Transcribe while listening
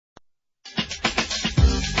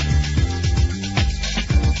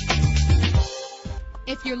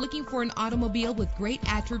If you're looking for an automobile with great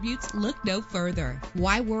attributes, look no further.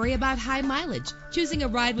 Why worry about high mileage? Choosing a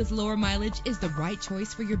ride with lower mileage is the right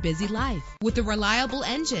choice for your busy life. With a reliable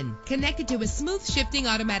engine connected to a smooth shifting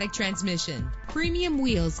automatic transmission, premium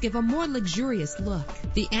wheels give a more luxurious look.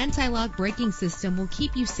 The anti-lock braking system will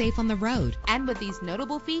keep you safe on the road. And with these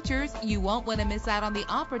notable features, you won't want to miss out on the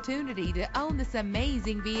opportunity to own this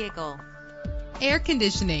amazing vehicle. Air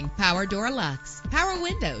conditioning, power door locks, power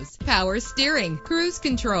windows, power steering, cruise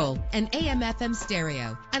control, an AM/FM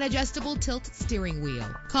stereo, an adjustable tilt steering wheel.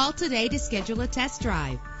 Call today to schedule a test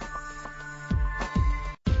drive.